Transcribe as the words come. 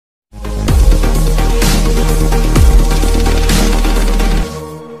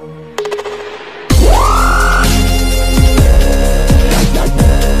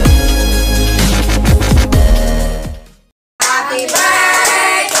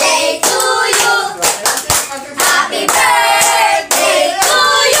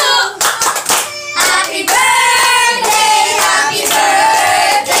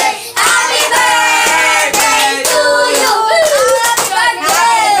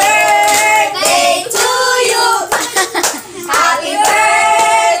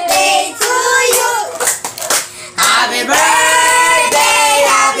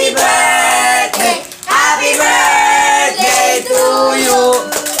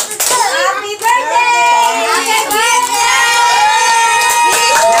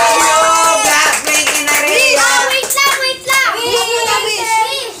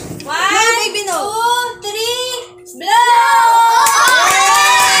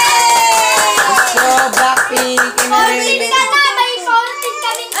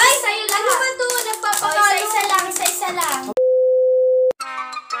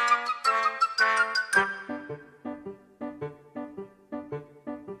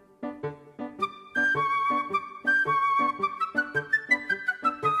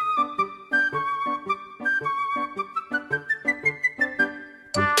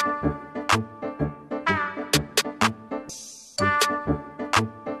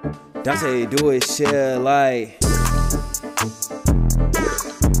That's how you do it, shit, like.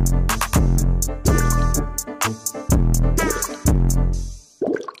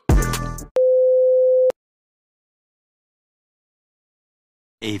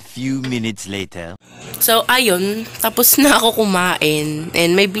 A few minutes later. So, ayun. Tapos na ako kumain.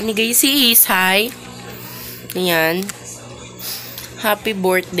 And may binigay si Isay. Ayan. Happy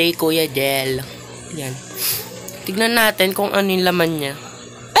birthday, Kuya Del. Ayan. Tignan natin kung ano yung laman niya.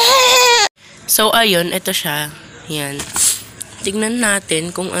 So, ayun. Ito siya. Ayan. Tignan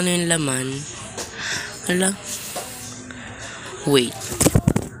natin kung ano yung laman. Hala. Wait.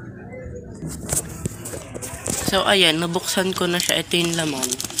 So, ayan. Nabuksan ko na siya. Ito yung laman.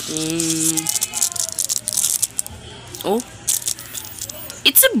 Oh.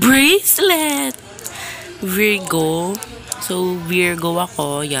 It's a bracelet! Virgo. So, Virgo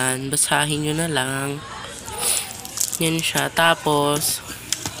ako. Yan. Basahin nyo na lang. Yan siya. Tapos,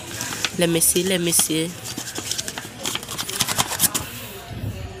 let me see.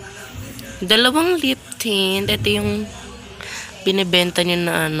 Dalawang lip tint. Ito yung binibenta nyo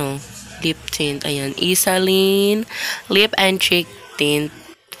na lip tint. Ayan. Isaline Lip and Cheek Tint.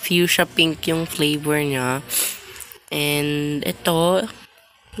 Fuchsia pink yung flavor niya. And ito,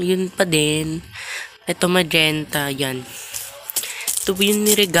 yun pa din. Ito magenta. Yan. Ito yung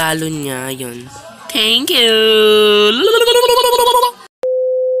niregalo niya. Yun. Thank you!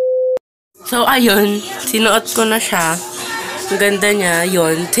 So, ayun. Sinuot ko na siya. Ang ganda niya.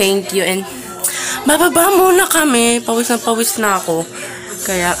 Yun. Thank you. And bababa muna kami. Pawis na ako.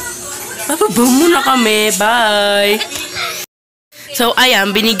 Kaya, bababa muna kami. Bye! So,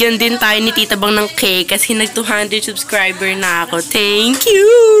 ayan. Binigyan din tayo ni Tita Bang ng cake kasi nag 200 subscriber na ako. Thank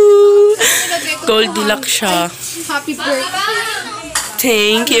you! Goldilocks siya. Happy birthday!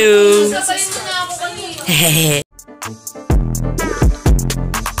 Thank you! Hehehe.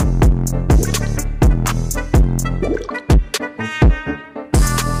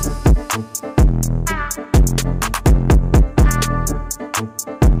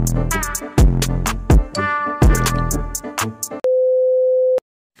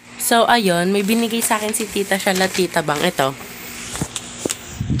 So, ayun, may binigay sa akin si Tita Shala, Tita Bang. Ito.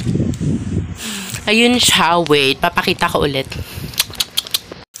 Ayun siya. Wait, papakita ko ulit.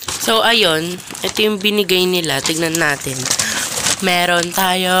 So, ayun. Ito yung binigay nila. Tignan natin. Meron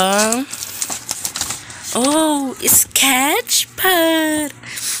tayong sketch pad.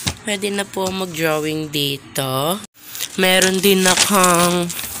 Pwede na po mag-drawing dito. Meron din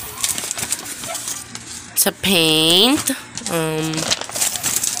akong sa paint.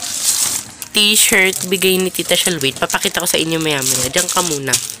 T-shirt bigay ni Tita Shalwait. Papakita ko sa inyo maya-maya. Diyan ka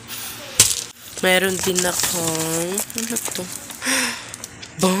muna. Meron din akong ano to?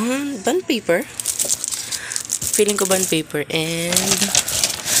 Bond paper. Feeling ko bond paper. And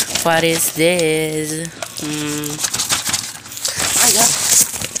what is this?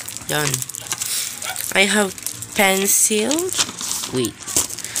 Yan. I have pencil. Wait.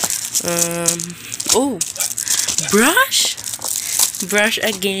 Brush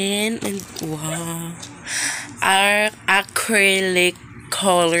again, and wow, our acrylic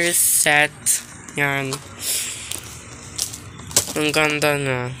color set. Yan. Ang ganda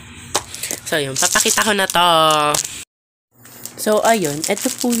na. So, yun. Papakita ko na to. So, ayun.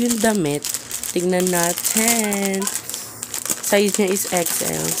 Ito po yung damit. Tignan natin. Size niya is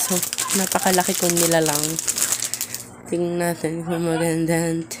XL. So, napakalaki ko nila lang. Tignan natin kung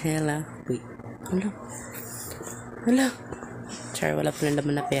magandang tela. Wait. Wala. Wala po na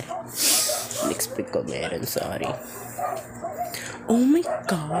laman na pera. Expect ko meron, sorry. Oh my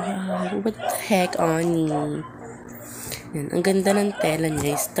god, what the heck, Ani? Yan, ang ganda ng tela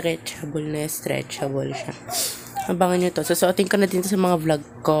niya, stretchable siya. Abangan nyo to. Susuotin ko na din to sa mga vlog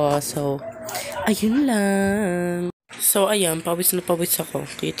ko. So, ayun lang. So, ayan, pawis na pawis ako.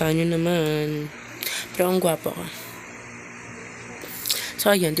 Kita nyo naman. Pero ang gwapo ko. So,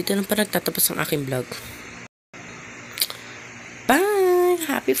 ayan, dito lang pa nagtatapos ang aking vlog.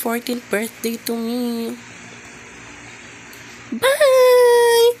 Happy 14th birthday to me. Bye!